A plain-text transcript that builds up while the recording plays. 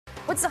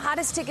What's the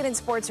hottest ticket in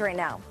sports right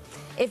now?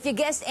 If you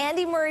guessed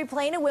Andy Murray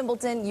playing at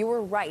Wimbledon, you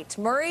were right.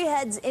 Murray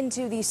heads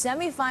into the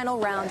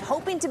semifinal round,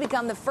 hoping to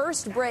become the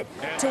first Brit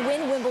to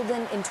win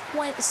Wimbledon in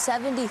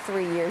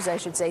 73 years, I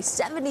should say.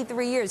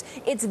 73 years.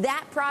 It's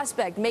that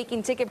prospect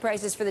making ticket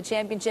prices for the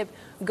championship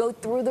go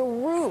through the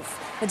roof.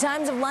 The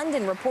Times of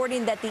London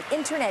reporting that the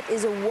internet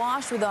is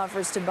awash with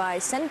offers to buy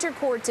center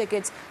court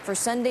tickets for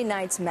Sunday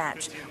night's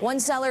match. One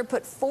seller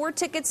put 4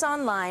 tickets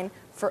online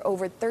for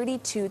over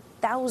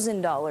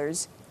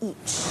 $32,000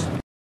 each.